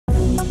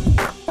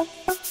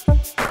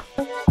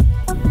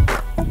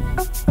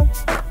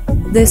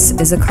This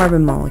is a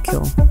carbon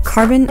molecule.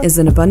 Carbon is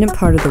an abundant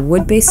part of the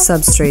wood-based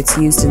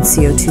substrates used in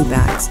CO2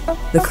 bags.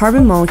 The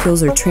carbon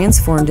molecules are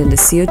transformed into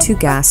CO2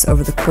 gas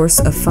over the course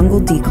of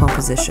fungal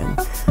decomposition.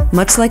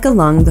 Much like a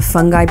lung, the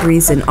fungi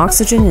breathes in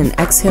oxygen and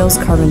exhales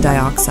carbon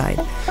dioxide.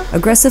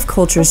 Aggressive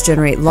cultures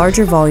generate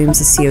larger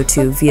volumes of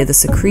CO2 via the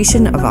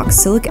secretion of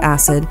oxalic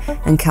acid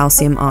and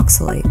calcium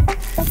oxalate.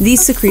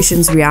 These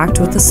secretions react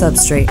with the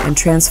substrate and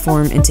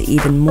transform into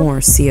even more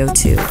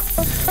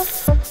CO2.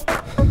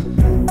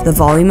 The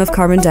volume of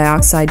carbon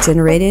dioxide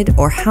generated,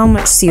 or how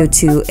much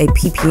CO2 a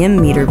ppm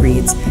meter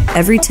reads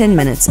every 10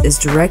 minutes, is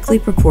directly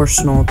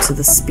proportional to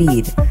the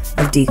speed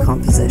of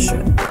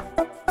decomposition.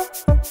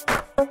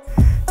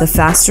 The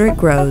faster it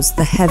grows,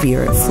 the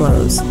heavier it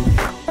flows.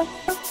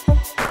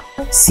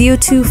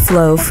 CO2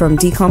 flow from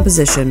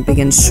decomposition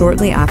begins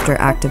shortly after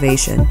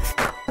activation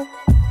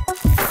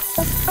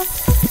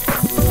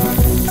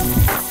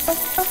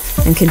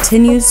and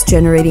continues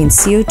generating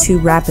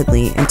CO2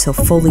 rapidly until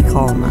fully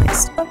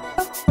colonized.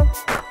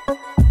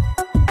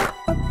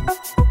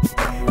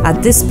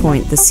 At this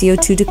point, the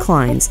CO2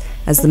 declines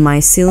as the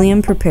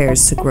mycelium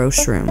prepares to grow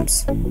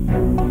shrooms.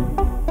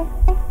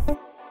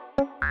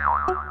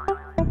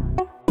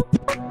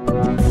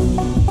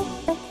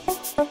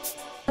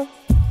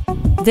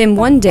 Then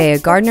one day, a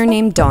gardener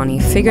named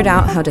Donnie figured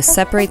out how to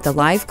separate the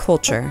live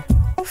culture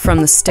from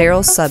the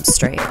sterile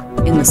substrate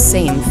in the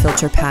same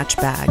filter patch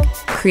bag,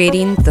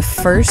 creating the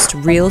first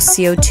real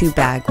CO2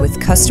 bag with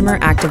customer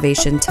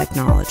activation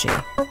technology.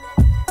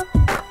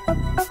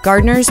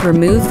 Gardeners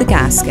remove the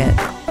gasket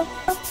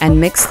and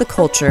mix the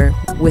culture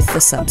with the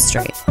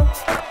substrate.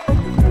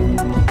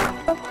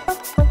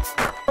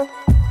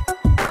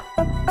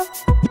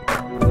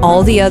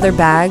 All the other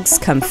bags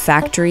come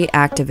factory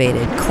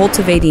activated,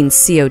 cultivating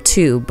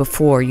CO2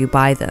 before you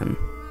buy them.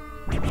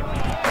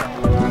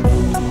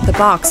 The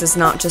box is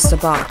not just a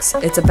box,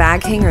 it's a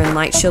bag hanger and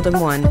light shield in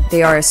one.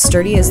 They are as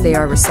sturdy as they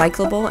are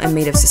recyclable and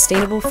made of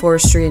Sustainable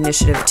Forestry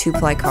Initiative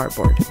 2-ply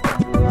cardboard.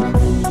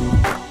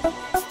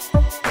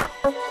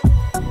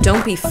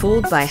 Don't be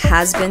fooled by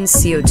has-been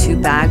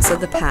CO2 bags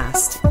of the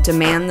past.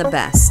 Demand the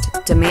best.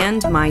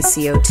 Demand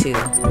MyCO2.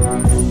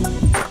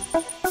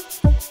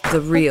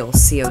 The real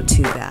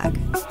CO2 bag.